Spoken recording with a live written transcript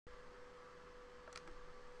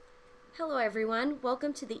Hello everyone,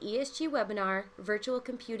 welcome to the ESG webinar, Virtual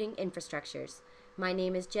Computing Infrastructures. My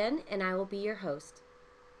name is Jen and I will be your host.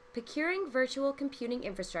 Procuring virtual computing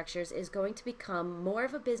infrastructures is going to become more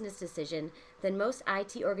of a business decision than most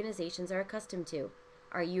IT organizations are accustomed to.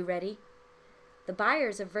 Are you ready? The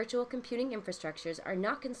buyers of virtual computing infrastructures are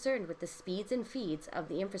not concerned with the speeds and feeds of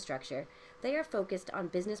the infrastructure. They are focused on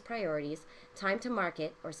business priorities, time to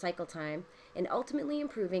market or cycle time, and ultimately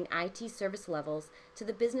improving IT service levels to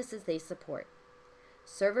the businesses they support.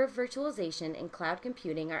 Server virtualization and cloud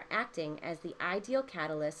computing are acting as the ideal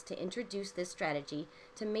catalyst to introduce this strategy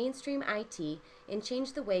to mainstream IT and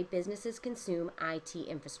change the way businesses consume IT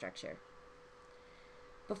infrastructure.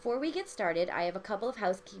 Before we get started, I have a couple of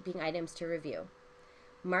housekeeping items to review.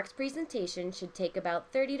 Mark's presentation should take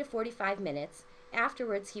about 30 to 45 minutes.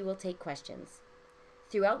 Afterwards, he will take questions.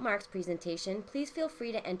 Throughout Mark's presentation, please feel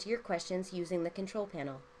free to enter your questions using the control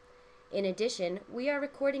panel. In addition, we are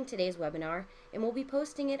recording today's webinar and will be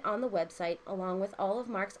posting it on the website along with all of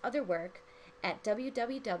Mark's other work at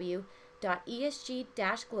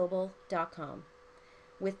www.esg-global.com.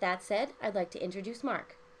 With that said, I'd like to introduce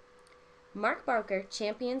Mark. Mark Barker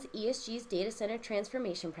champions ESG's data center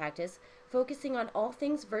transformation practice, focusing on all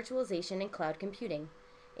things virtualization and cloud computing.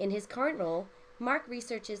 In his current role, Mark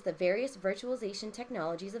researches the various virtualization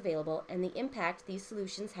technologies available and the impact these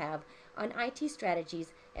solutions have on IT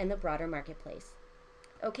strategies and the broader marketplace.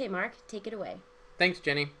 Okay, Mark, take it away. Thanks,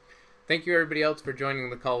 Jenny. Thank you, everybody else, for joining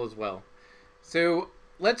the call as well. So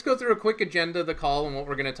let's go through a quick agenda of the call and what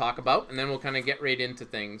we're going to talk about, and then we'll kind of get right into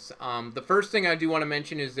things. The first thing I do want to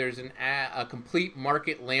mention is there's a complete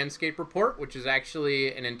market landscape report, which is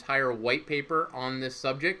actually an entire white paper on this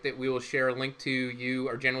subject that we will share a link to you,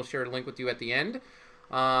 or Jen will share a link with you at the end,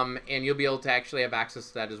 and you'll be able to actually have access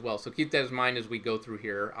to that as well. So keep that in mind as we go through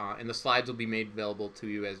here, and the slides will be made available to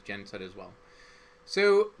you, as Jen said as well.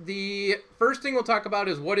 So the first thing we'll talk about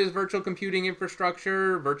is what is virtual computing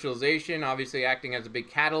infrastructure, virtualization, obviously acting as a big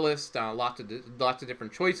catalyst, lots of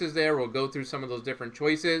different choices there. We'll go through some of those different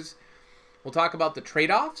choices. We'll talk about the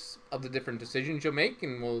trade-offs of the different decisions you'll make,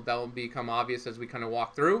 and that will become obvious as we kind of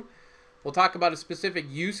walk through. We'll talk about a specific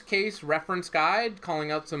use case reference guide,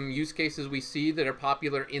 calling out some use cases we see that are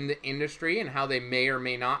popular in the industry and how they may or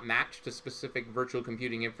may not match to specific virtual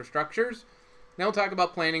computing infrastructures. Then we'll talk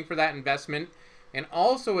about planning for that investment. And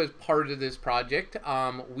also, as part of this project,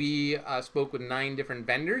 we spoke with 9 different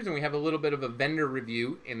vendors, and we have a little bit of a vendor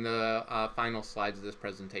review in the final slides of this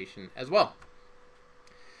presentation as well.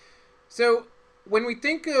 So when we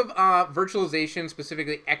think of virtualization,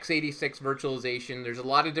 specifically x86 virtualization, there's a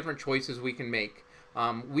lot of different choices we can make.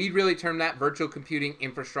 We really term that virtual computing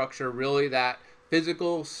infrastructure, really that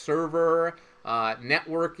physical server,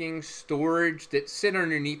 networking, storage that sit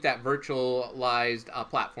underneath that virtualized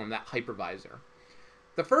platform, that hypervisor.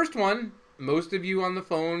 The first one, most of you on the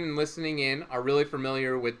phone and listening in are really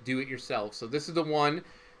familiar with do-it-yourself. So this is the one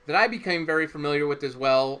that I became very familiar with as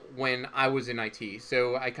well when I was in IT.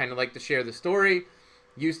 So I kind of like to share the story.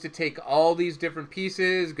 Used to take all these different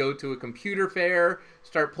pieces, go to a computer fair,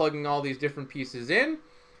 start plugging all these different pieces in,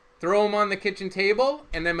 throw them on the kitchen table,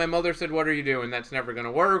 and then my mother said, "What are you doing? That's never going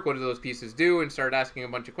to work. What do those pieces do?" And started asking a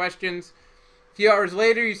bunch of questions. A few hours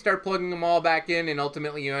later, you start plugging them all back in, and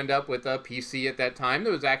ultimately you end up with a PC at that time that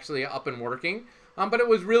was actually up and working. But it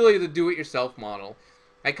was really the do-it-yourself model.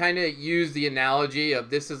 I kind of use the analogy of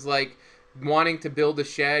this is like wanting to build a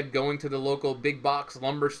shed, going to the local big box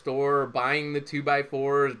lumber store, buying the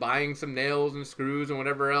 2x4s, buying some nails and screws and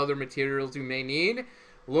whatever other materials you may need,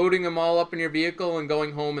 loading them all up in your vehicle and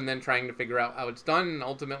going home and then trying to figure out how it's done, and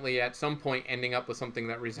ultimately at some point ending up with something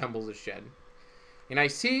that resembles a shed. In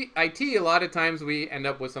IT, a lot of times we end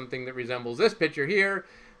up with something that resembles this picture here,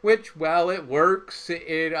 which, while it works,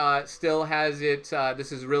 it still has its,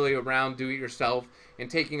 this is really around do-it-yourself and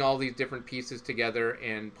taking all these different pieces together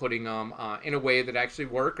and putting them in a way that actually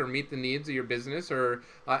work or meet the needs of your business or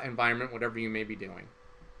environment, whatever you may be doing.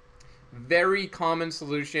 Very common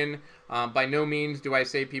solution. By no means do I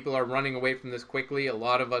say people are running away from this quickly. A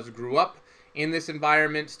lot of us grew up in this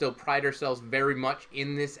environment, still pride ourselves very much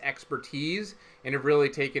in this expertise, and have really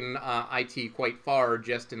taken IT quite far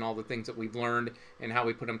just in all the things that we've learned and how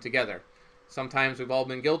we put them together. Sometimes we've all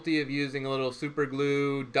been guilty of using a little super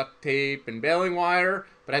glue, duct tape, and baling wire,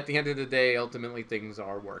 but at the end of the day, ultimately things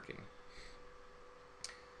are working.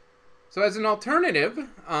 So as an alternative,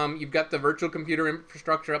 you've got the virtual computer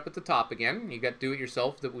infrastructure up at the top again. You've got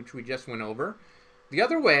do-it-yourself, which we just went over. The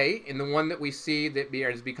other way, and the one that we see that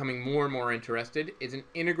is becoming more and more interested, is an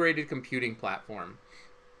integrated computing platform.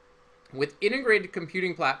 With integrated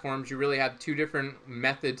computing platforms, you really have 2 different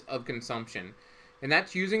methods of consumption. And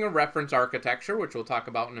that's using a reference architecture, which we'll talk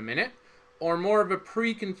about in a minute, or more of a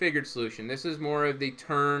pre-configured solution. This is more of the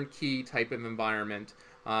turnkey type of environment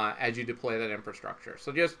as you deploy that infrastructure.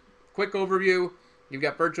 So just quick overview. You've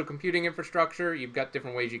got virtual computing infrastructure. You've got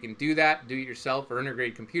different ways you can do that. Do it yourself or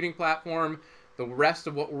integrated computing platform. The rest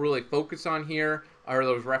of what we're really focused on here are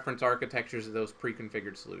those reference architectures of those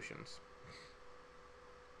pre-configured solutions.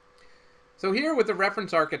 So here with the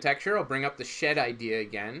reference architecture, I'll bring up the shed idea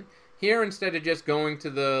again. Here, instead of just going to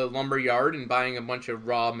the lumber yard and buying a bunch of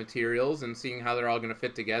raw materials and seeing how they're all going to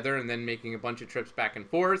fit together and then making a bunch of trips back and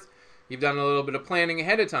forth, you've done a little bit of planning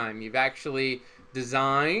ahead of time. You've actually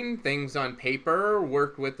designed things on paper,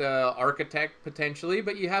 worked with an architect potentially,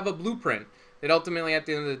 but you have a blueprint that ultimately at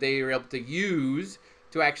the end of the day you're able to use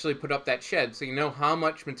to actually put up that shed. So you know how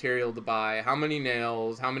much material to buy, how many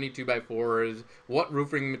nails, how many 2x4s, what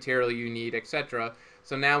roofing material you need, etc.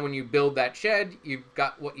 So now when you build that shed, you've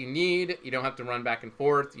got what you need. You don't have to run back and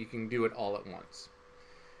forth. You can do it all at once.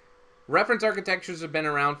 Reference architectures have been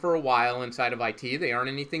around for a while inside of IT. They aren't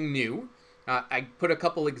anything new. I put a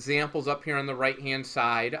couple examples up here on the right-hand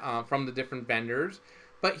side from the different vendors.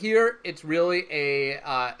 But here, it's really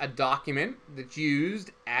a document that's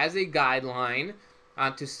used as a guideline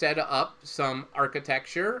to set up some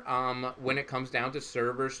architecture when it comes down to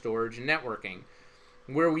server, storage, and networking.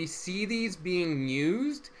 Where we see these being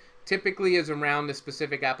used typically is around a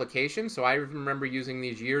specific application. So I remember using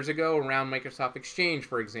these years ago around Microsoft Exchange,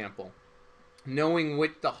 for example. Knowing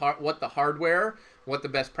what the hardware, what the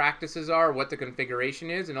best practices are, what the configuration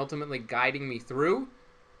is, and ultimately guiding me through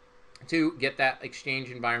to get that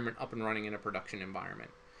Exchange environment up and running in a production environment.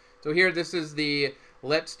 So here, this is the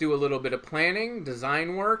let's do a little bit of planning,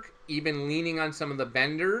 design work, even leaning on some of the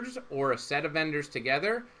vendors or a set of vendors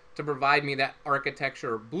together to provide me that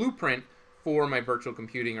architecture or blueprint for my virtual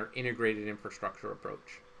computing or integrated infrastructure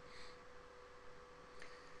approach.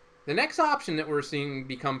 The next option that we're seeing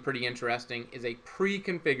become pretty interesting is a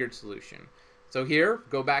pre-configured solution. So here,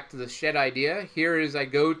 go back to the shed idea. Here is I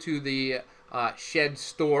go to the shed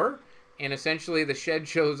store, and essentially the shed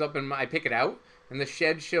shows up I pick it out, and the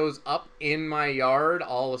shed shows up in my yard,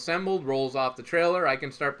 all assembled, rolls off the trailer. I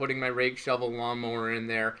can start putting my rake, shovel, lawnmower in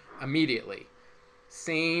there immediately.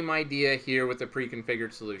 Same idea here with the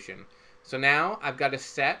pre-configured solution. So now I've got a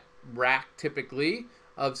set rack typically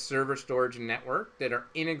of server, storage, and network that are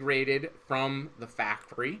integrated from the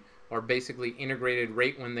factory, or basically integrated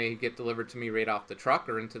right when they get delivered to me right off the truck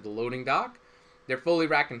or into the loading dock. They're fully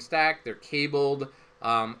rack and stacked, they're cabled.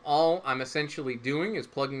 All I'm essentially doing is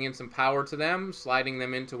plugging in some power to them, sliding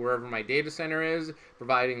them into wherever my data center is,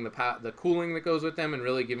 providing the cooling that goes with them, and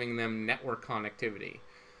really giving them network connectivity.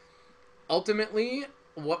 Ultimately,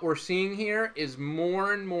 what we're seeing here is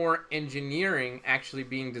more and more engineering actually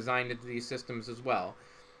being designed into these systems as well.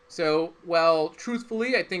 So, well,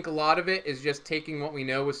 truthfully, I think a lot of it is just taking what we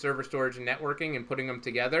know with server storage and networking and putting them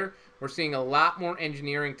together. We're seeing a lot more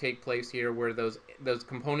engineering take place here where those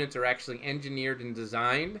components are actually engineered and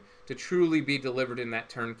designed to truly be delivered in that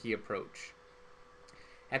turnkey approach.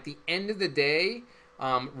 At the end of the day,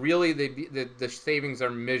 really the savings are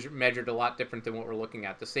measured a lot different than what we're looking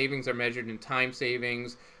at. The savings are measured in time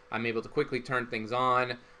savings. I'm able to quickly turn things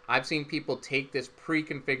on. I've seen people take this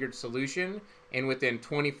pre-configured solution and within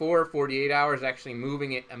 24 or 48 hours actually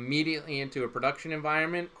moving it immediately into a production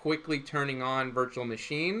environment, quickly turning on virtual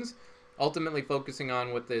machines, ultimately focusing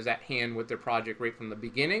on what is at hand with their project right from the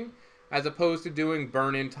beginning, as opposed to doing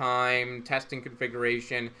burn-in time, testing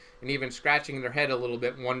configuration, and even scratching their head a little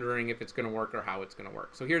bit wondering if it's going to work or how it's going to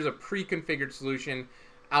work. So here's a pre-configured solution,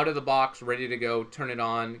 out of the box, ready to go, turn it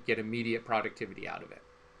on, get immediate productivity out of it.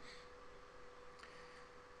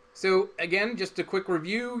 So again, just a quick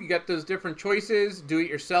review, you got those different choices, do it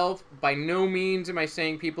yourself. By no means am I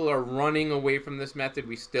saying people are running away from this method.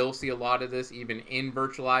 We still see a lot of this even in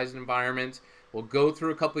virtualized environments. We'll go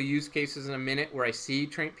through a couple of use cases in a minute where I see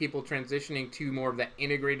people transitioning to more of that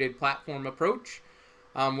integrated platform approach.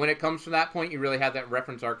 When it comes to that point, you really have that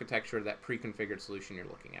reference architecture, that pre-configured solution you're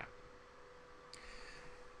looking at.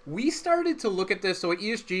 We started to look at this, so at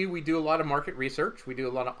ESG we do a lot of market research, we do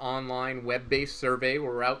a lot of online web-based survey where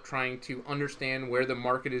we're out trying to understand where the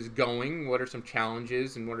market is going, what are some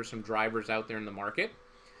challenges and what are some drivers out there in the market.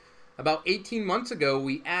 About 18 months ago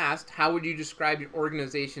we asked how would you describe your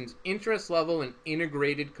organization's interest level in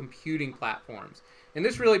integrated computing platforms, and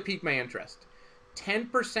this really piqued my interest.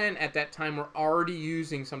 10% at that time were already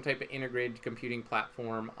using some type of integrated computing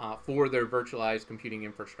platform for their virtualized computing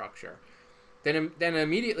infrastructure. Then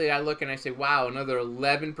immediately I look and I say, wow, another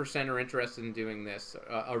 11% are interested in doing this,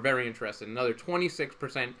 are very interested. Another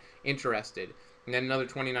 26% interested, and then another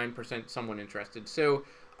 29% somewhat interested. So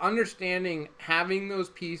understanding, having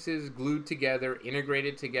those pieces glued together,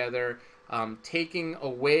 integrated together, taking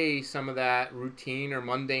away some of that routine or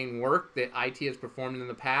mundane work that IT has performed in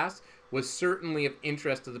the past was certainly of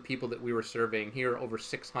interest to the people that we were surveying. Here, over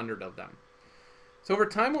 600 of them. So over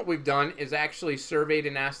time, what we've done is actually surveyed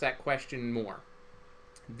and asked that question more.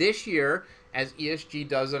 This year, as ESG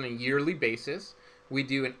does on a yearly basis, we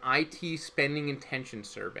do an IT spending intention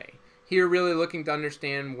survey. Here, really looking to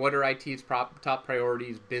understand what are IT's top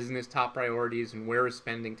priorities, business top priorities, and where is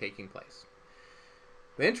spending taking place.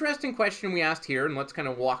 The interesting question we asked here, and let's kind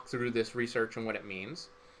of walk through this research and what it means,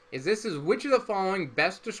 is which of the following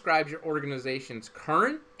best describes your organization's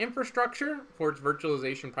current infrastructure for its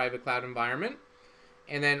virtualization private cloud environment?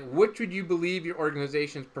 And then which would you believe your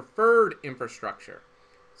organization's preferred infrastructure?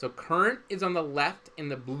 So current is on the left in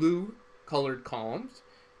the blue colored columns,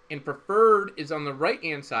 and preferred is on the right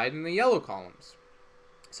hand side in the yellow columns.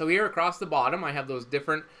 So here across the bottom, I have those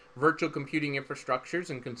different virtual computing infrastructures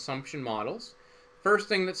and consumption models. First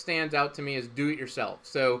thing that stands out to me is do-it-yourself.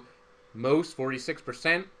 So most,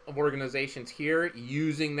 46% of organizations here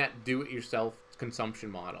using that do-it-yourself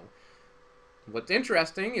consumption model. What's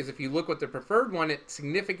interesting is if you look at the preferred one, it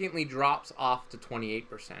significantly drops off to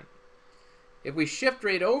 28%. If we shift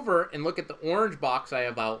right over and look at the orange box I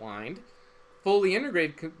have outlined, fully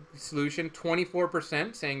integrated solution,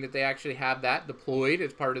 24% saying that they actually have that deployed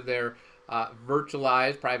as part of their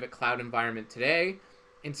virtualized private cloud environment today,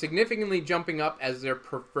 and significantly jumping up as their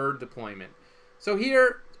preferred deployment. So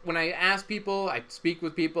here, when I ask people, I speak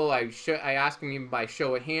with people, I ask them even by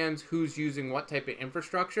show of hands who's using what type of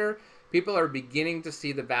infrastructure. People are beginning to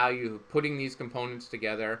see the value of putting these components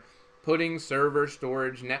together, putting server,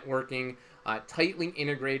 storage, networking, tightly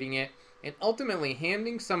integrating it, and ultimately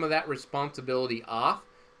handing some of that responsibility off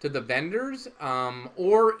to the vendors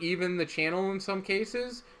or even the channel in some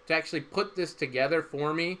cases to actually put this together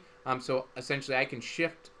for me. So essentially I can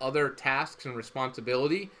shift other tasks and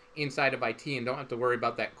responsibility inside of IT and don't have to worry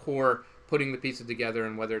about that core putting the pieces together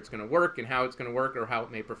and whether it's going to work and how it's going to work or how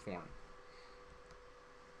it may perform.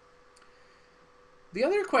 The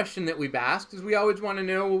other question that we've asked is we always want to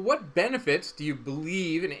know, well, what benefits do you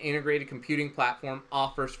believe an integrated computing platform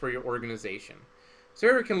offers for your organization? So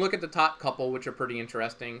here we can look at the top couple, which are pretty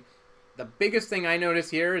interesting. The biggest thing I notice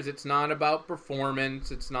here is it's not about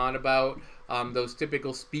performance. It's not about those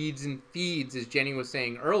typical speeds and feeds, as Jenny was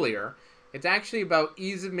saying earlier. It's actually about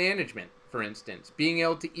ease of management, for instance, being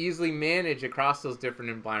able to easily manage across those different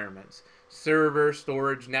environments, server,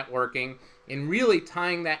 storage, networking, and really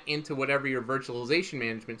tying that into whatever your virtualization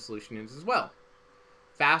management solution is as well.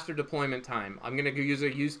 Faster deployment time. I'm going to use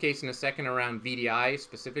a use case in a second around VDI,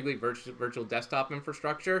 specifically virtual desktop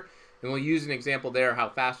infrastructure, and we'll use an example there how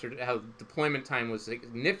deployment time was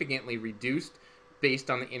significantly reduced based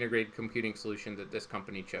on the integrated computing solution that this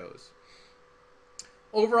company chose.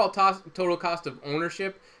 Overall total cost of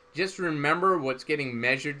ownership, just remember what's getting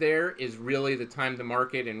measured there is really the time to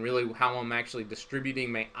market and really how I'm actually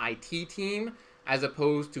distributing my IT team as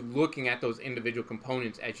opposed to looking at those individual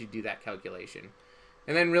components as you do that calculation.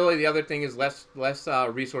 And then really the other thing is less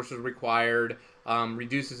resources required,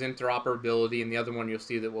 reduces interoperability, and the other one you'll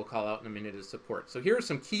see that we'll call out in a minute is support. So here are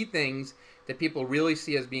some key things that people really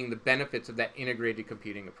see as being the benefits of that integrated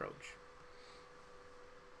computing approach.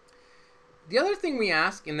 The other thing we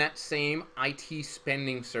ask in that same IT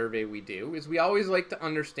spending survey we do is we always like to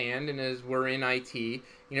understand, and as we're in IT,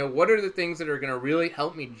 what are the things that are going to really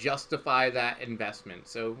help me justify that investment?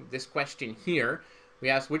 So this question here, we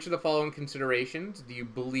ask which of the following considerations do you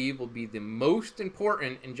believe will be the most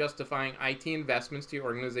important in justifying IT investments to your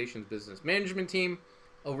organization's business management team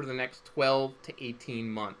over the next 12 to 18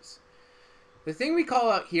 months? The thing we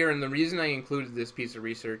call out here, and the reason I included this piece of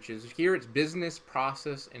research, is here it's business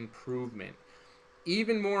process improvement.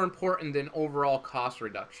 Even more important than overall cost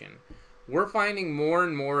reduction. We're finding more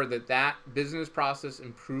and more that business process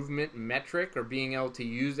improvement metric, or being able to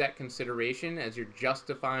use that consideration as you're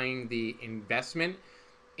justifying the investment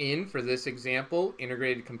in, for this example,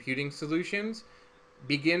 integrated computing solutions,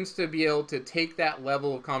 begins to be able to take that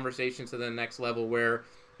level of conversation to the next level where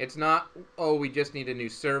it's not, oh, we just need a new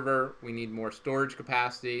server, we need more storage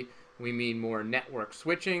capacity, we need more network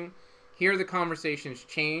switching. Here the conversations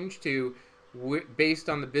change to based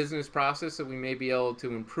on the business process that we may be able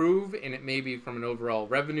to improve, and it may be from an overall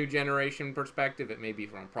revenue generation perspective, it may be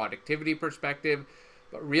from a productivity perspective,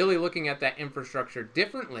 but really looking at that infrastructure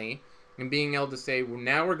differently and being able to say, well,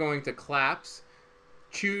 now we're going to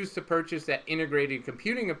choose to purchase that integrated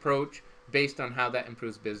computing approach based on how that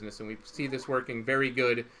improves business. And we see this working very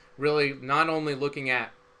good, really not only looking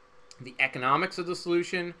at the economics of the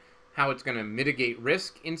solution, how it's going to mitigate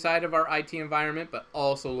risk inside of our IT environment, but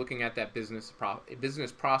also looking at that business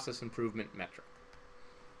process improvement metric.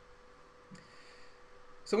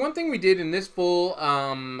 So one thing we did in this full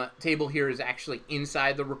table here is actually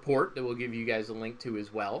inside the report that we'll give you guys a link to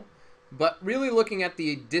as well. But really looking at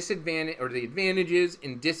the disadvantage or the advantages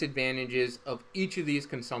and disadvantages of each of these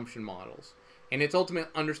consumption models, and its ultimate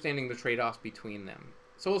understanding the trade-offs between them.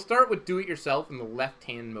 So we'll start with do-it-yourself in the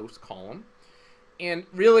left-hand most column. And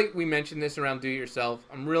really, we mentioned this around do-it-yourself.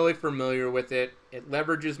 I'm really familiar with it. It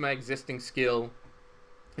leverages my existing skill.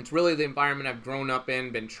 It's really the environment I've grown up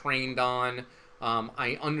in, been trained on.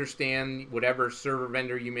 I understand whatever server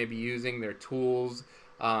vendor you may be using, their tools,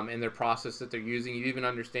 and their process that they're using. You even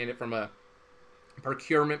understand it from a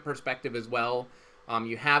procurement perspective as well.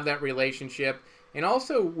 You have that relationship, and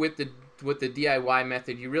also with the DIY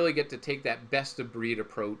method, you really get to take that best of breed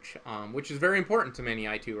approach, which is very important to many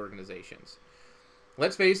IT organizations.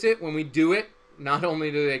 Let's face it, when we do it, not only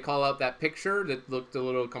do they call out that picture that looked a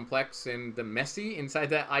little complex and messy inside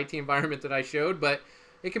that IT environment that I showed, but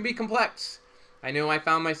it can be complex. I know I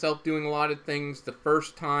found myself doing a lot of things the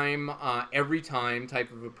first time, every time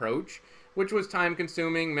type of approach, which was time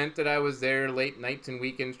consuming, meant that I was there late nights and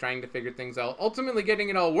weekends trying to figure things out, ultimately getting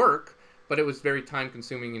it all work, but it was very time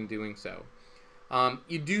consuming in doing so.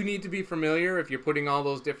 You do need to be familiar if you're putting all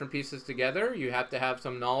those different pieces together. You have to have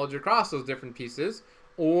some knowledge across those different pieces,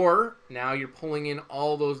 or now you're pulling in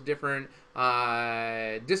all those different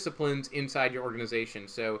disciplines inside your organization.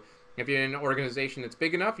 So if you're in an organization that's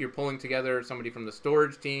big enough, you're pulling together somebody from the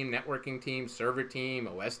storage team, networking team, server team,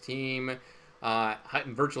 OS team,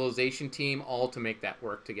 virtualization team, all to make that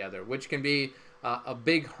work together, which can be a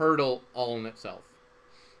big hurdle all in itself.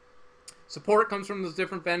 Support comes from those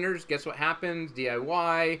different vendors. Guess what happens?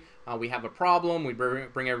 DIY. We have a problem. We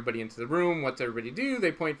bring everybody into the room. What's everybody do?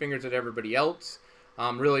 They point fingers at everybody else,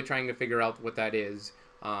 really trying to figure out what that is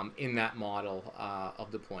in that model of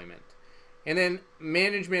deployment. And then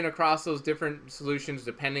management across those different solutions,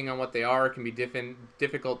 depending on what they are, can be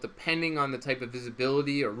difficult depending on the type of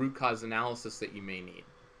visibility or root cause analysis that you may need.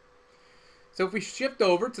 So if we shift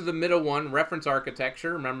over to the middle one, reference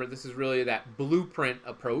architecture, remember this is really that blueprint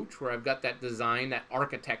approach where I've got that design, that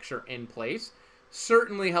architecture in place,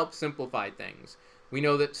 certainly helps simplify things. We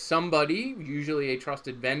know that somebody, usually a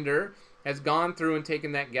trusted vendor, has gone through and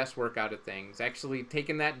taken that guesswork out of things, actually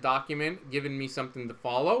taken that document, given me something to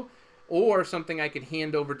follow, or something I could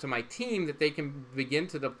hand over to my team that they can begin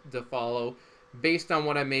to follow based on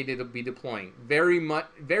what I made it be deploying.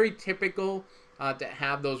 Very typical to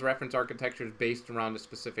have those reference architectures based around a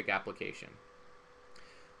specific application.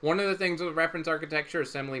 One of the things with reference architecture,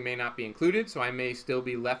 assembly may not be included, so I may still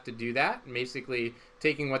be left to do that. Basically,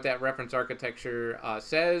 taking what that reference architecture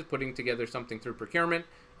says, putting together something through procurement,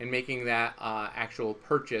 and making that actual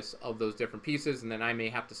purchase of those different pieces, and then I may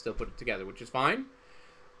have to still put it together, which is fine.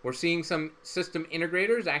 We're seeing some system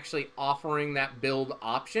integrators actually offering that build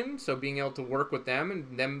option, so being able to work with them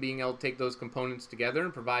and them being able to take those components together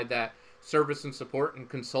and provide that service and support and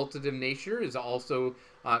consultative nature is also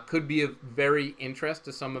could be of very interest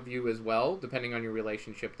to some of you as well, depending on your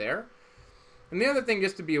relationship there. And the other thing,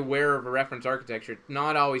 just to be aware of a reference architecture, it's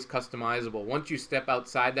not always customizable. Once you step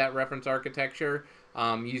outside that reference architecture,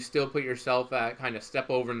 you still put yourself at kind of step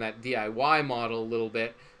over in that DIY model a little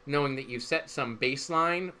bit, knowing that you've set some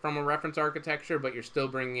baseline from a reference architecture, but you're still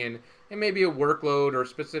bringing in and maybe a workload or a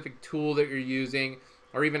specific tool that you're using,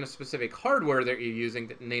 or even a specific hardware that you're using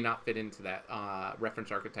that may not fit into that reference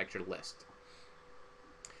architecture list.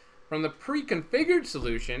 From the pre-configured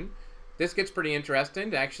solution, this gets pretty interesting.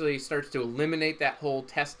 It actually starts to eliminate that whole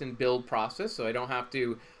test and build process, so I don't have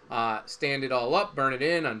to stand it all up, burn it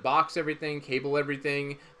in, unbox everything, cable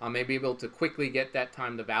everything. I may be able to quickly get that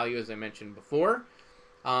time to value, as I mentioned before.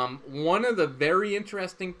 One of the very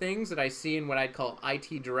interesting things that I see in what I'd call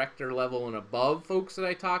IT director level and above folks that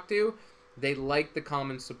I talk to, they like the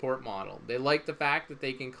common support model. They like the fact that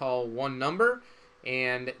they can call one number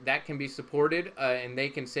and that can be supported, and they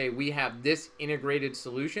can say, we have this integrated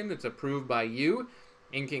solution that's approved by you,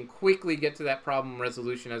 and can quickly get to that problem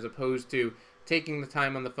resolution, as opposed to taking the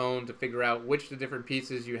time on the phone to figure out which the different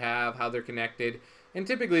pieces you have, how they're connected. And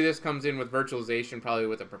typically this comes in with virtualization, probably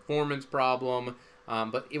with a performance problem,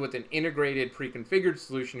 but with an integrated pre-configured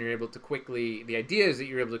solution, you're able to quickly, the idea is that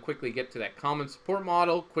you're able to quickly get to that common support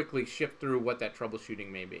model, quickly shift through what that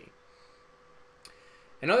troubleshooting may be.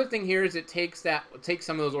 Another thing here is it takes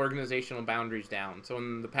some of those organizational boundaries down. So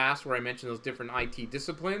in the past, where I mentioned those different IT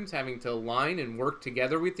disciplines having to align and work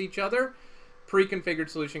together with each other,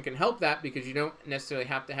 pre-configured solution can help that, because you don't necessarily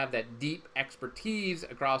have to have that deep expertise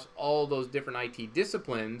across all those different IT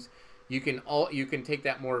disciplines. You can take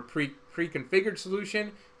that more pre-configured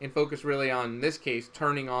solution and focus really on, in this case,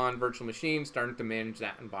 turning on virtual machines, starting to manage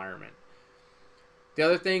that environment. The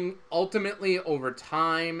other thing, ultimately over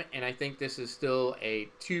time, and I think this is still a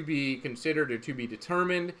to be considered or to be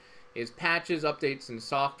determined, is patches, updates, and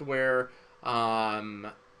software. Um,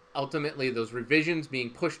 Ultimately, those revisions being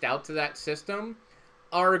pushed out to that system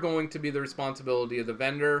are going to be the responsibility of the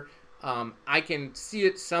vendor. I can see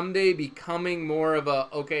it someday becoming more of a,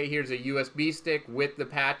 okay, here's a USB stick with the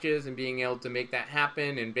patches and being able to make that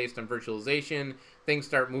happen. And based on virtualization, things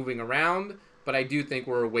start moving around. But I do think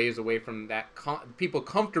we're a ways away from that, people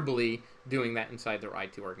comfortably doing that inside their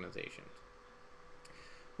IT organizations.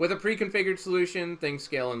 With a pre-configured solution, things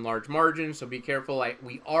scale in large margins, so be careful.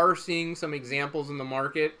 We are seeing some examples in the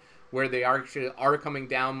market where they actually are coming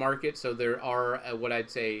down market, so there are what I'd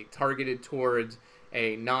say targeted towards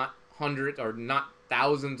a not hundreds or not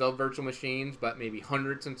thousands of virtual machines, but maybe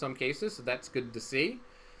hundreds in some cases, so that's good to see.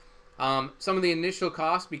 Some of the initial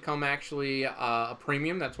costs become actually a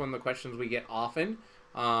premium. That's one of the questions we get often.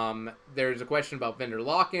 There's a question about vendor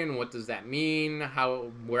lock-in. What does that mean?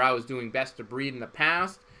 Where I was doing best of breed in the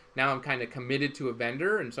past, now I'm kind of committed to a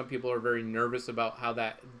vendor, and some people are very nervous about how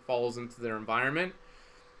that falls into their environment.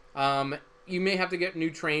 You may have to get new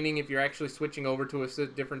training if you're actually switching over to a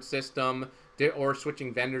different system, or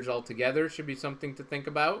switching vendors altogether. Should be something to think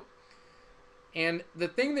about. And the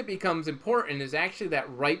thing that becomes important is actually that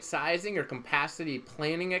right sizing or capacity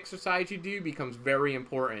planning exercise you do becomes very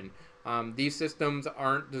important. These systems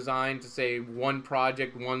aren't designed to say one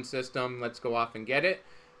project, one system, let's go off and get it.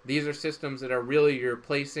 These are systems that are really, you're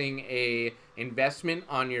placing a investment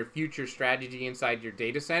on your future strategy inside your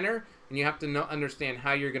data center, and you have to understand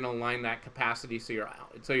how you're going to align that capacity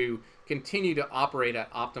so you continue to operate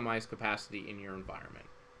at optimized capacity in your environment.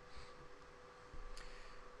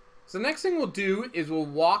 So the next thing we'll do is we'll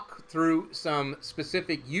walk through some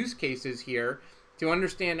specific use cases here to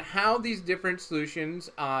understand how these different solutions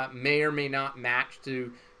may or may not match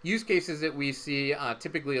to use cases that we see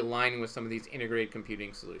typically aligning with some of these integrated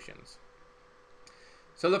computing solutions.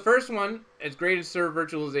 So the first one, as great as server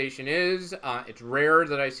virtualization is, it's rare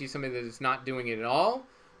that I see something that is not doing it at all.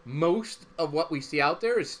 Most of what we see out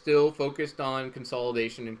there is still focused on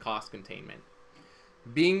consolidation and cost containment.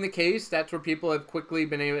 Being the case, that's where people have quickly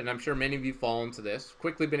been able, and I'm sure many of you fall into this,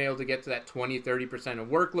 quickly been able to get to that 20-30% of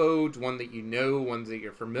workloads, one that you know, ones that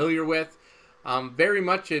you're familiar with. Very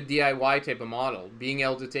much a DIY type of model, being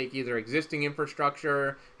able to take either existing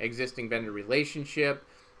infrastructure, existing vendor relationship,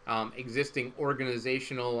 existing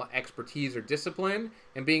organizational expertise or discipline,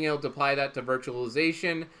 and being able to apply that to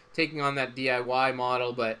virtualization, taking on that DIY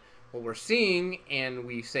model. But what we're seeing, and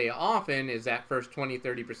we say often, is that first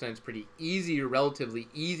 20-30% is pretty easy or relatively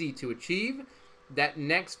easy to achieve. That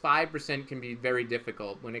next 5% can be very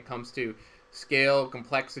difficult when it comes to scale,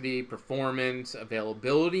 complexity, performance,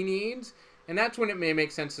 availability needs. And that's when it may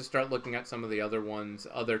make sense to start looking at some of the other ones,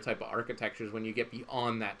 other type of architectures when you get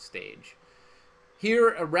beyond that stage.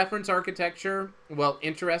 Here, a reference architecture, well,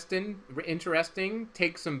 interesting,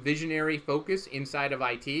 takes some visionary focus inside of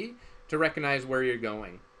IT to recognize where you're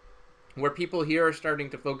going. Where people here are starting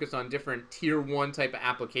to focus on different tier 1 type of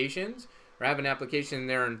applications or have an application in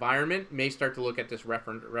their environment, may start to look at this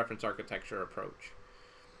reference architecture approach.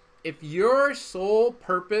 If your sole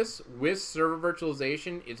purpose with server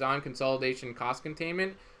virtualization is on consolidation cost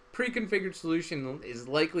containment, pre-configured solution is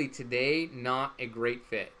likely today not a great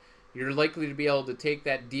fit. You're likely to be able to take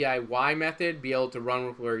that DIY method, be able to run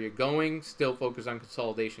with where you're going, still focus on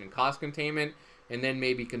consolidation and cost containment, and then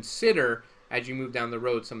maybe consider, as you move down the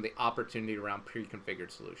road, some of the opportunity around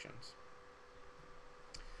pre-configured solutions.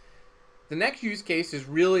 The next use case is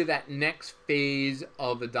really that next phase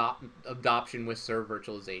of adoption with server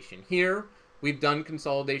virtualization. Here, we've done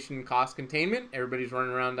consolidation and cost containment. Everybody's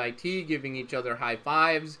running around IT, giving each other high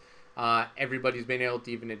fives. Everybody's been able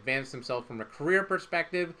to even advance themselves from a career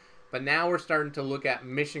perspective. But now we're starting to look at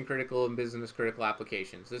mission critical and business critical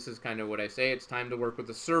applications. This is kind of what I say. It's time to work with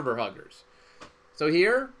the server huggers. So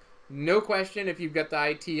here, no question, if you've got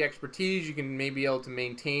the IT expertise, you can maybe be able to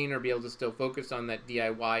maintain or be able to still focus on that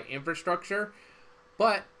DIY infrastructure.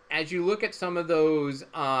 But as you look at some of those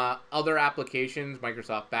other applications,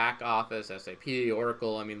 Microsoft Back Office, SAP,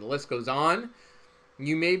 Oracle, I mean, the list goes on,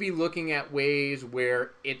 you may be looking at ways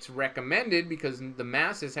where it's recommended, because the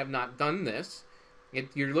masses have not done this.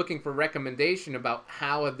 You're looking for recommendation about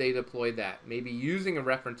how have they deployed that. Maybe using a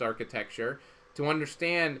reference architecture to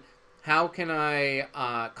understand how can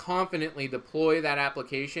I confidently deploy that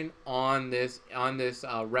application on this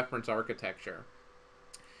reference architecture.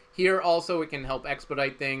 Here also it can help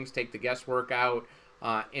expedite things, take the guesswork out,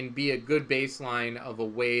 and be a good baseline of a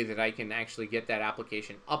way that I can actually get that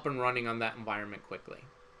application up and running on that environment quickly.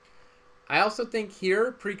 I also think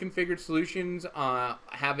here pre-configured solutions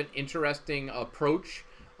have an interesting approach.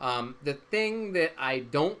 The thing that I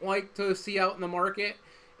don't like to see out in the market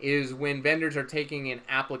is when vendors are taking an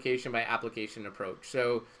application by application approach.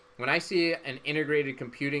 So when I see an integrated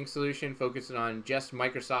computing solution focusing on just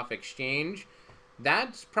Microsoft Exchange,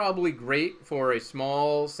 that's probably great for a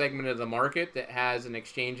small segment of the market that has an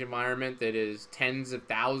Exchange environment that is tens of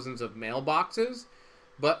thousands of mailboxes.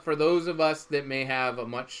 But for those of us that may have a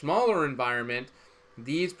much smaller environment,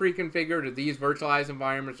 these pre-configured or these virtualized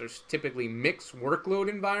environments are typically mixed workload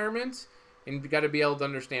environments, and you've got to be able to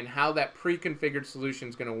understand how that pre-configured solution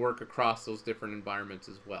is going to work across those different environments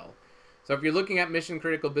as well. So if you're looking at mission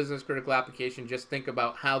critical, business critical application, just think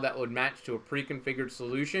about how that would match to a pre-configured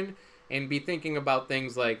solution, and be thinking about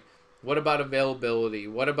things like, what about availability?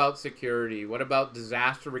 What about security? What about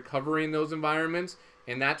disaster recovery in those environments?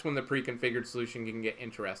 And that's when the pre-configured solution can get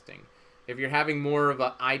interesting. If you're having more of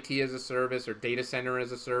a IT as a service or data center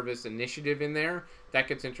as a service initiative in there, that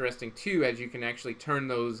gets interesting too, as you can actually turn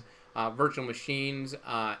those virtual machines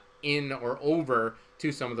in or over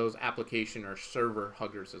to some of those application or server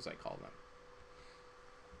huggers, as I call them.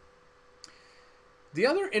 The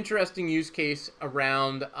other interesting use case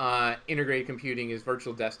around integrated computing is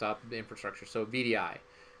virtual desktop infrastructure, so VDI.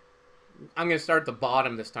 I'm going to start at the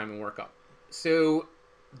bottom this time and work up. So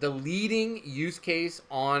the leading use case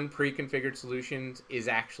on pre-configured solutions is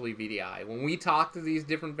actually VDI. When we talk to these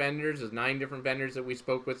different vendors, there's 9 different vendors that we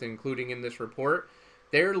spoke with, including in this report,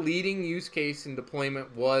 their leading use case in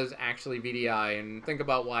deployment was actually VDI. And think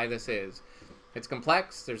about why this is. It's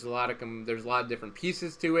complex. There's a lot of different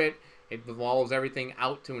pieces to it. It involves everything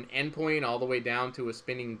out to an endpoint all the way down to a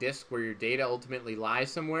spinning disk where your data ultimately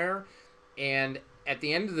lies somewhere. And at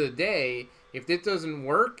the end of the day, if this doesn't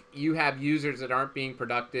work, you have users that aren't being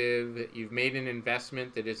productive. You've made an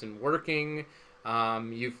investment that isn't working.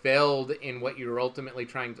 You've failed in what you're ultimately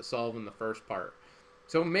trying to solve in the first part.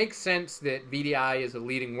 So it makes sense that VDI is a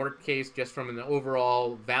leading work case just from an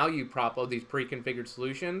overall value prop of these pre-configured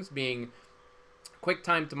solutions, being quick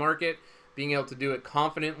time to market, being able to do it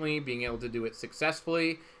confidently, being able to do it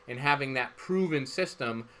successfully, and having that proven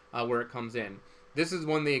system where it comes in. This is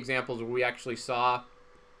one of the examples where we actually saw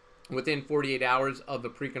within 48 hours of the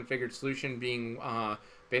pre-configured solution being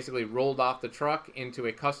basically rolled off the truck into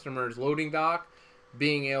a customer's loading dock,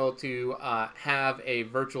 being able to have a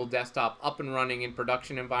virtual desktop up and running in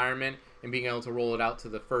production environment, and being able to roll it out to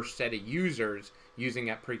the first set of users using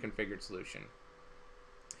that pre-configured solution.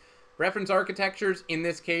 Reference architectures, in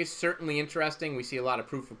this case, certainly interesting. We see a lot of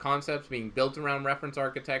proof of concepts being built around reference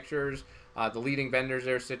architectures. The leading vendors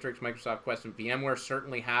there, Citrix, Microsoft, Quest, and VMware,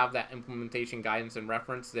 certainly have that implementation guidance and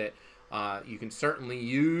reference that you can certainly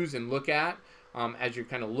use and look at as you're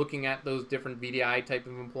kind of looking at those different VDI type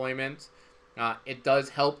of employments. It does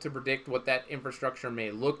help to predict what that infrastructure may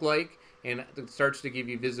look like, and it starts to give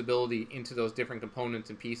you visibility into those different components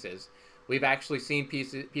and pieces. We've actually seen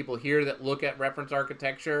people here that look at reference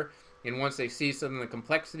architecture, and once they see some of the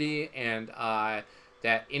complexity and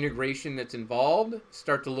that integration that's involved,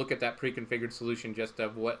 start to look at that pre-configured solution just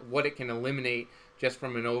of what it can eliminate just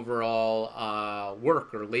from an overall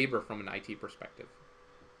work or labor from an IT perspective.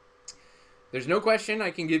 There's no question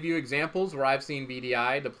I can give you examples where I've seen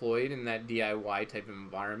VDI deployed in that DIY type of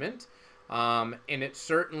environment. And it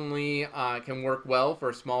certainly can work well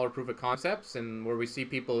for smaller proof of concepts. And where we see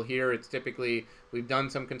people here, it's typically we've done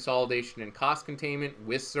some consolidation and cost containment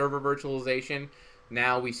with server virtualization.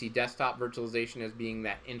 Now we see desktop virtualization as being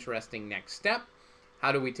that interesting next step.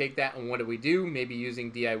 How do we take that and what do we do? Maybe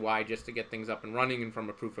using DIY just to get things up and running and from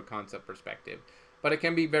a proof of concept perspective. But it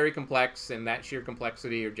can be very complex, and that sheer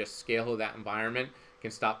complexity or just scale of that environment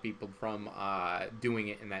can stop people from doing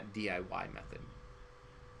it in that DIY method.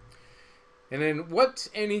 And then what's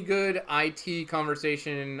any good IT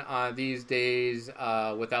conversation these days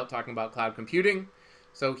without talking about cloud computing?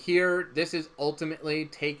 So here, this is ultimately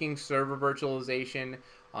taking server virtualization,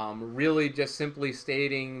 really just simply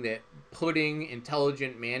stating that putting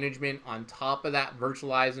intelligent management on top of that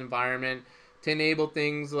virtualized environment to enable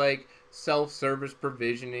things like self-service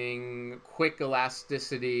provisioning, quick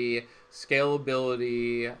elasticity,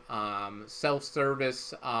 scalability,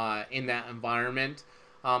 self-service in that environment,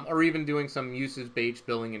 or even doing some usage-based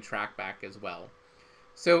billing and trackback as well.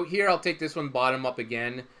 So here I'll take this one bottom up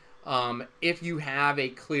again. If you have a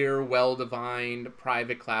clear, well-defined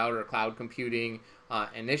private cloud or cloud computing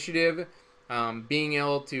initiative, being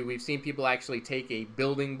able to, we've seen people actually take a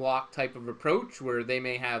building block type of approach where they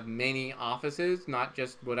may have many offices, not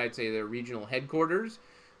just what I'd say their regional headquarters,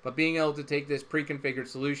 but being able to take this pre-configured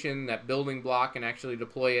solution, that building block, and actually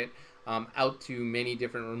deploy it out to many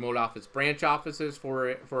different remote office branch offices,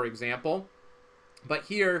 for example. But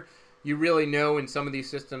here, you really know, and some of these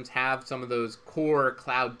systems have some of those core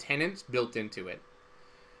cloud tenants built into it.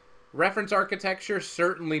 Reference architecture,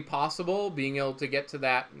 certainly possible, being able to get to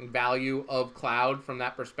that value of cloud from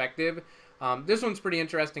that perspective. This one's pretty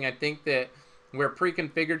interesting. I think that where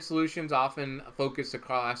pre-configured solutions often focus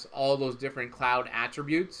across all those different cloud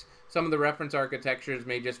attributes, some of the reference architectures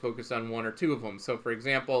may just focus on one or two of them. So for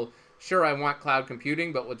example, sure, I want cloud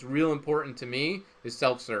computing, but what's real important to me is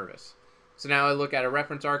self-service. So now I look at a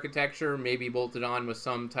reference architecture, maybe bolted on with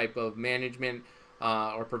some type of management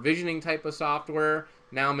or provisioning type of software.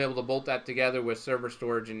 Now I'm able to bolt that together with server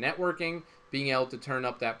storage and networking, being able to turn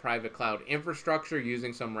up that private cloud infrastructure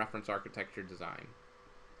using some reference architecture design.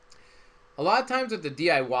 A lot of times with the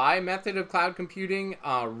DIY method of cloud computing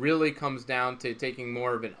really comes down to taking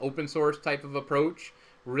more of an open source type of approach,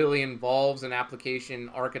 really involves an application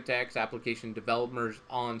architects, application developers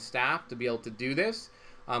on staff to be able to do this.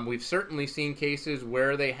 We've certainly seen cases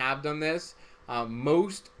where they have done this.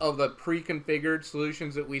 Most of the pre-configured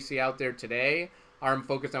solutions that we see out there today are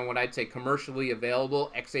focused on what I'd say commercially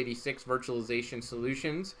available x86 virtualization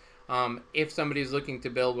solutions. If somebody's looking to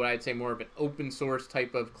build what I'd say more of an open source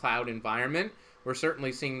type of cloud environment, we're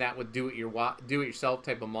certainly seeing that with do-it-yourself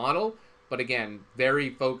type of model. But again,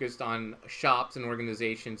 very focused on shops and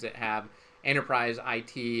organizations that have enterprise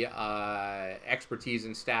IT expertise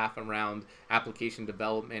and staff around application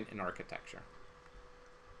development and architecture.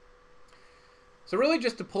 So really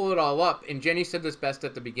just to pull it all up, and Jenny said this best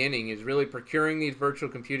at the beginning, is really procuring these virtual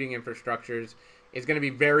computing infrastructures is going to be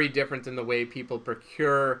very different than the way people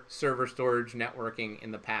procure server storage networking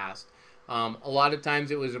in the past. A lot of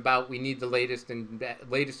times it was about we need the latest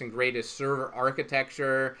and greatest server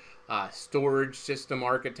architecture, storage system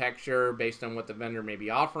architecture based on what the vendor may be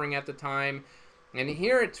offering at the time. And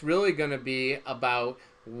here it's really going to be about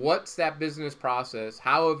what's that business process?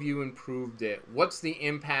 How have you improved it? What's the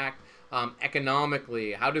impact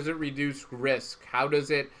economically? How does it reduce risk? How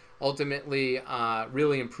does it ultimately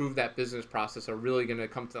really improve that business process are really going to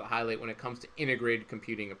come to the highlight when it comes to integrated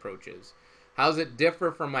computing approaches. How does it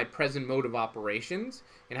differ from my present mode of operations,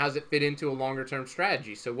 and how does it fit into a longer term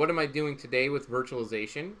strategy? So what am I doing today with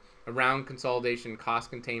virtualization around consolidation, cost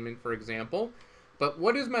containment, for example? But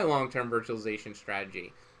what is my long-term virtualization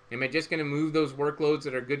strategy? Am I just going to move those workloads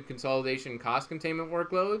that are good consolidation cost containment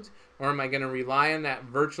workloads, or am I going to rely on that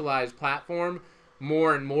virtualized platform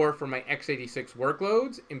more and more for my x86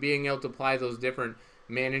 workloads and being able to apply those different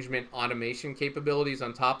management automation capabilities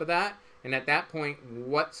on top of that? And at that point,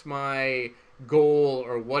 what's my goal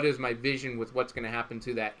or what is my vision with what's going to happen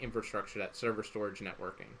to that infrastructure, that server storage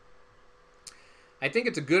networking? I think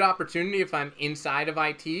it's a good opportunity if I'm inside of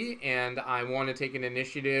IT and I want to take an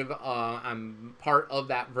initiative. I'm part of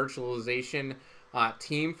that virtualization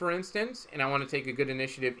team, for instance, and I want to take a good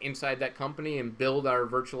initiative inside that company and build our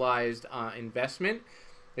virtualized investment.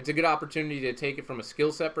 It's a good opportunity to take it from a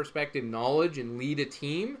skill set perspective, knowledge, and lead a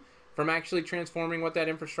team from actually transforming what that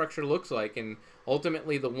infrastructure looks like. And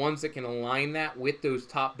ultimately, the ones that can align that with those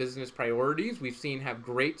top business priorities, we've seen have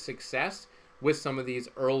great success with some of these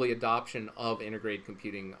early adoption of integrated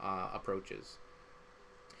computing approaches.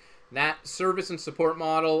 That service and support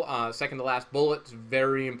model, second to last bullet, is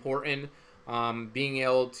very important. Being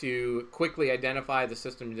able to quickly identify the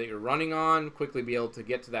system that you're running on, quickly be able to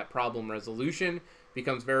get to that problem resolution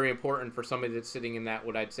becomes very important for somebody that's sitting in that,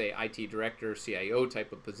 what I'd say, IT director, CIO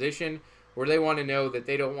type of position, where they want to know that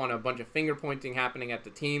they don't want a bunch of finger pointing happening at the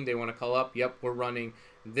team. They want to call up, yep, we're running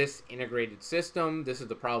this integrated system, this is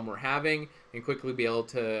the problem we're having, and quickly be able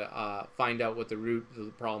to find out what the root of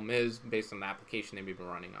the problem is based on the application they've been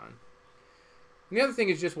running on. And the other thing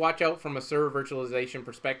is just watch out from a server virtualization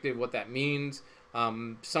perspective what that means.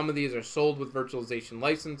 Some of these are sold with virtualization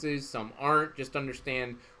licenses, some aren't. Just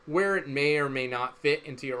understand where it may or may not fit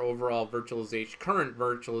into your overall current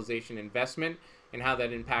virtualization investment, and how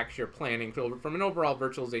that impacts your planning from an overall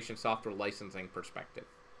virtualization software licensing perspective.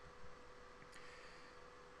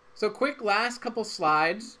 So quick last couple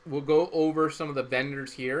slides, we'll go over some of the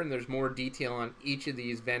vendors here, and there's more detail on each of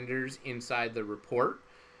these vendors inside the report.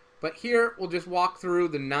 But here we'll just walk through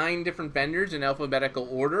the 9 different vendors in alphabetical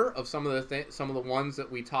order of some of the ones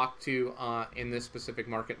that we talked to in this specific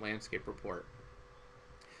market landscape report.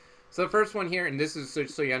 So the first one here, and this is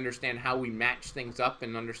so you understand how we match things up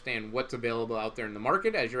and understand what's available out there in the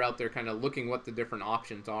market as you're out there kind of looking what the different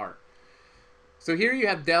options are. So here you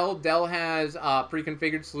have Dell. Dell has a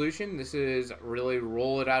pre-configured solution. This is really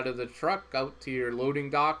roll it out of the truck, out to your loading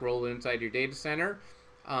dock, roll it inside your data center.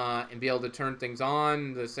 and be able to turn things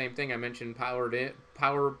on. The same thing I mentioned, power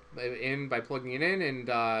in by plugging it in,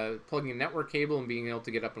 and plugging a network cable and being able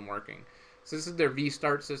to get up and working. So this is their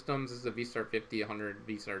vStart systems. This is the vStart 50, 100,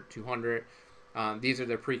 vStart 200. These are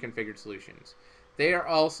their pre-configured solutions. They are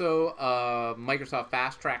also a Microsoft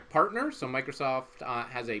Fast Track partner. So Microsoft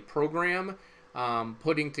has a program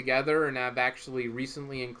putting together, and I've actually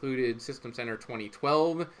recently included System Center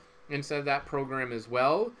 2012 instead of that program as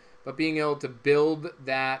well. But being able to build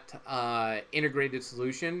that integrated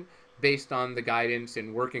solution based on the guidance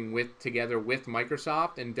and working together with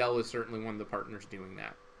Microsoft, and Dell is certainly one of the partners doing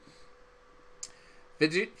that.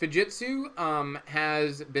 Fujitsu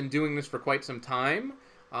has been doing this for quite some time,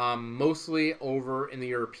 mostly over in the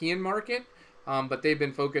European market, but they've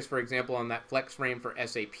been focused, for example, on that FlexFrame for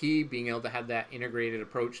SAP, being able to have that integrated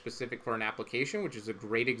approach specific for an application, which is a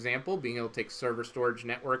great example, being able to take server storage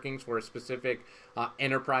networking for a specific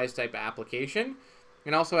enterprise type of application,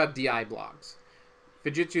 and also have DI blocks.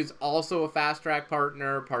 Fujitsu is also a Fast Track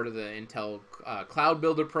partner, part of the Intel Cloud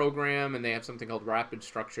Builder program, and they have something called Rapid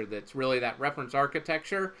Structure that's really that reference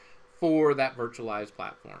architecture for that virtualized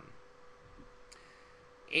platform.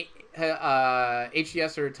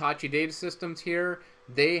 HDS or Hitachi Data Systems here,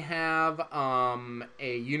 they have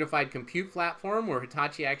a unified compute platform where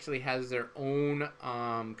Hitachi actually has their own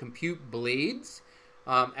compute blades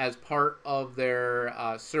as part of their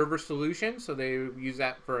server solution. So they use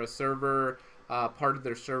that for a server part of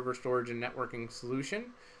their server storage and networking solution.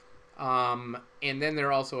 And then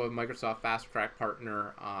they're also a Microsoft Fast Track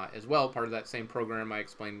partner as well, part of that same program I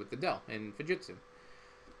explained with the Dell and Fujitsu.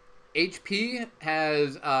 HP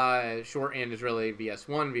has shorthand is really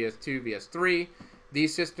VS1, VS2, VS3.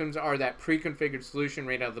 These systems are that pre-configured solution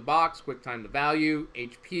right out of the box, quick time to value.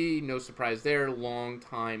 HP, no surprise there,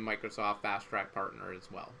 long-time Microsoft Fast Track partner as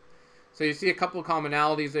well. So you see a couple of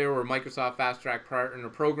commonalities there where Microsoft Fast Track partner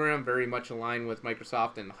program very much aligned with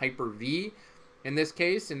Microsoft and Hyper-V in this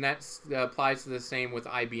case, and that applies to the same with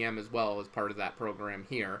IBM as well as part of that program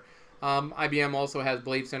here. IBM also has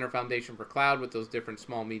Blade Center Foundation for Cloud with those different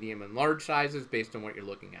small, medium, and large sizes based on what you're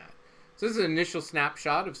looking at. So this is an initial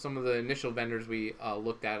snapshot of some of the initial vendors we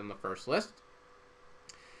looked at on the first list.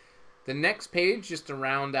 The next page, just to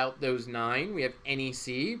round out those 9, we have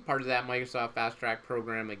NEC, part of that Microsoft Fast Track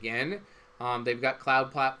program again. They've got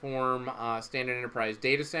Cloud Platform, Standard Enterprise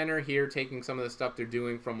Data Center here, taking some of the stuff they're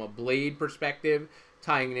doing from a Blade perspective,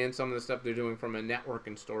 tying in some of the stuff they're doing from a network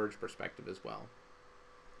and storage perspective as well.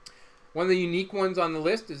 One of the unique ones on the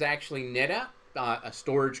list is actually NetApp, a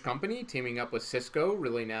storage company teaming up with Cisco,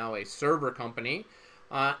 really now a server company,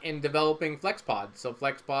 in developing FlexPod. So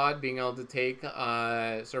FlexPod being able to take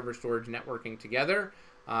server storage networking together,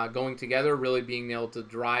 going together, really being able to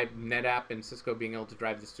drive NetApp and Cisco being able to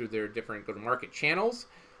drive this through their different go-to-market channels,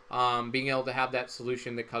 being able to have that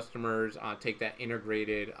solution that customers take that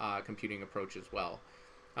integrated computing approach as well.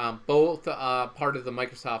 Both part of the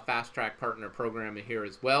Microsoft Fast Track Partner Program here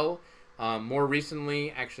as well. More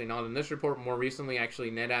recently, actually not in this report, more recently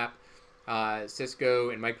actually NetApp,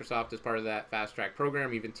 Cisco, and Microsoft as part of that Fast Track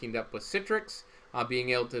program even teamed up with Citrix,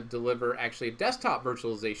 being able to deliver actually a desktop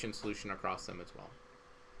virtualization solution across them as well.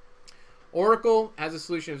 Oracle has a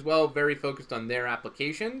solution as well, very focused on their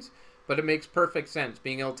applications, but it makes perfect sense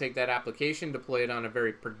being able to take that application, deploy it on a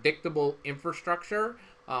very predictable infrastructure,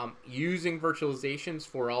 using virtualizations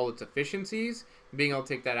for all its efficiencies, and being able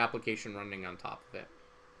to take that application running on top of it.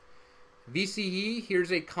 VCE,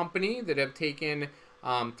 here's a company that have taken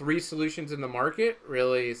 3 solutions in the market,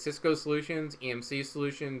 really Cisco solutions, EMC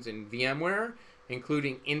solutions, and VMware,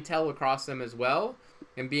 including Intel across them as well,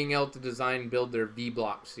 and being able to design and build their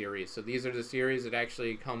vBlock series. So these are the series that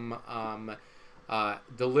actually come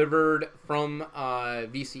delivered from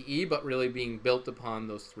VCE, but really being built upon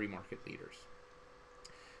those 3 market leaders.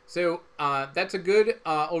 So that's a good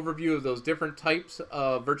overview of those different types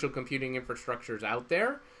of virtual computing infrastructures out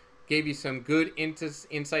there. Gave you some good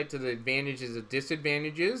insight to the advantages and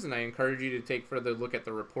disadvantages, and I encourage you to take further look at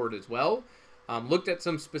the report as well. Looked at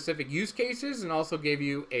some specific use cases and also gave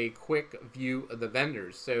you a quick view of the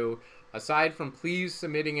vendors. So aside from please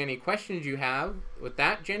submitting any questions you have, with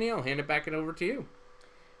that, Jenny, I'll hand it back over to you.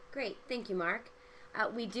 Great. Thank you, Mark.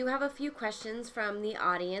 We do have a few questions from the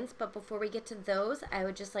audience, but before we get to those, I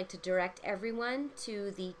would just like to direct everyone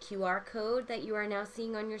to the QR code that you are now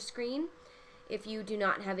seeing on your screen. If you do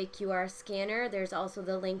not have a QR scanner, there's also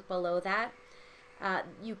the link below that.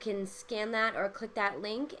 You can scan that or click that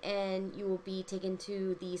link and you will be taken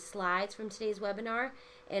to the slides from today's webinar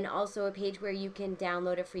and also a page where you can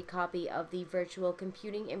download a free copy of the Virtual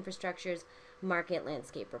Computing Infrastructure's Market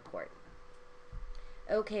Landscape Report.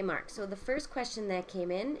 Okay, Mark, so the first question that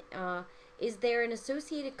came in Is there an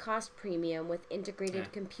associated cost premium with Yeah.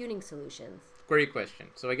 integrated computing solutions? Great question.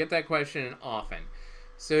 So I get that question often.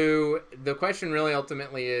 So the question really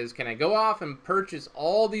ultimately is, can I go off and purchase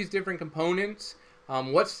all these different components?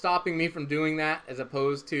 What's stopping me from doing that as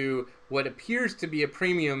opposed to what appears to be a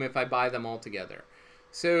premium if I buy them all together?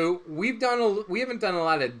 So we haven't done a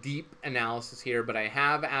lot of deep analysis here, but I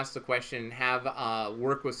have asked the question, have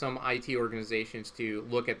worked with some IT organizations to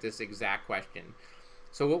look at this exact question.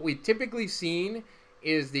 So what we've typically seen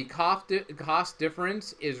is the cost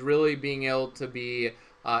difference is really being able to be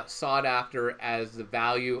sought after as the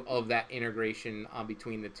value of that integration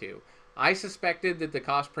between the two. I suspected that the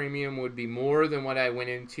cost premium would be more than what I went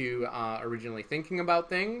into originally thinking about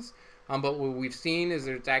things, but what we've seen is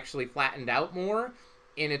that it's actually flattened out more,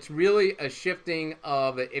 and it's really a shifting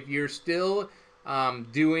of if you're still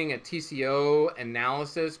doing a TCO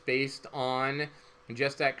analysis based on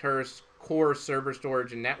just that core server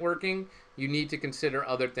storage and networking, you need to consider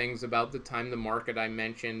other things about the time to market I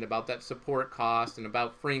mentioned, about that support cost, and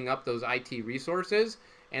about freeing up those IT resources.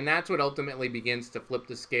 And that's what ultimately begins to flip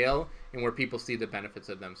the scale and where people see the benefits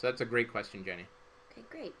of them. So that's a great question, Jenny. Okay,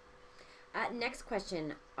 great. Next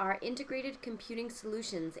question. Are integrated computing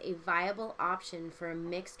solutions a viable option for a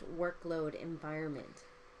mixed workload environment?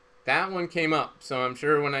 That one came up. So I'm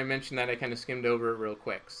sure when I mentioned that, I kind of skimmed over it real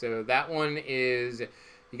quick. So that one is,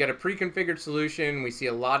 you got a pre-configured solution. We see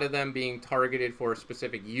a lot of them being targeted for a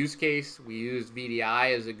specific use case. We use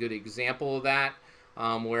VDI as a good example of that,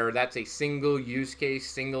 where that's a single use case,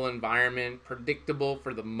 single environment, predictable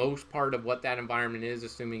for the most part of what that environment is,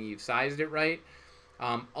 assuming you've sized it right.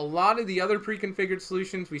 A lot of the other pre-configured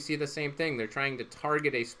solutions, we see the same thing. They're trying to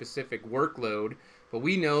target a specific workload, but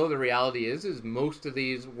we know the reality is most of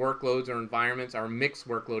these workloads or environments are mixed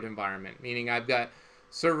workload environment, meaning I've got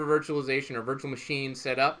server virtualization or virtual machines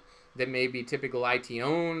set up that may be typical IT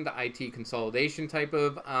owned, IT consolidation type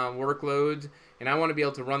of workloads, and I want to be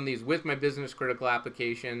able to run these with my business critical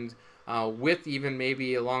applications, with even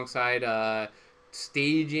maybe alongside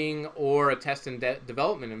staging or a test and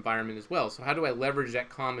development environment as well. So how do I leverage that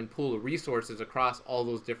common pool of resources across all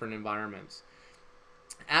those different environments?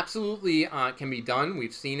 Absolutely can be done.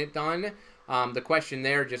 We've seen it done. The question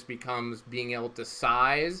there just becomes being able to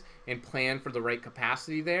size and plan for the right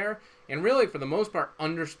capacity there. And really, for the most part,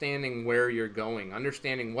 understanding where you're going,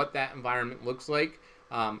 understanding what that environment looks like,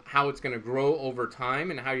 how it's going to grow over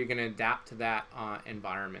time, and how you're going to adapt to that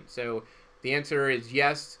environment. So the answer is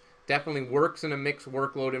yes, definitely works in a mixed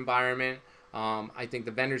workload environment. I think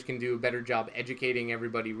the vendors can do a better job educating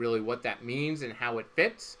everybody really what that means and how it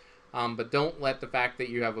fits. But don't let the fact that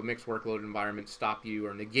you have a mixed workload environment stop you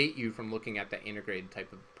or negate you from looking at that integrated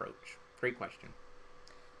type of approach. Great question.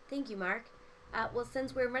 Thank you, Mark. Well,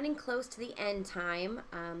 since we're running close to the end time,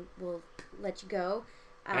 we'll let you go.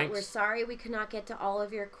 Thanks. We're sorry we could not get to all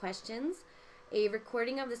of your questions. A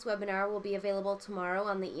recording of this webinar will be available tomorrow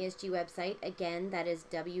on the ESG website. Again, that is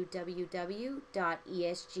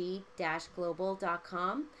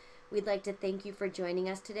www.esg-global.com. We'd like to thank you for joining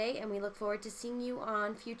us today, and we look forward to seeing you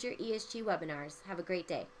on future ESG webinars. Have a great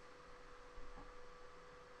day.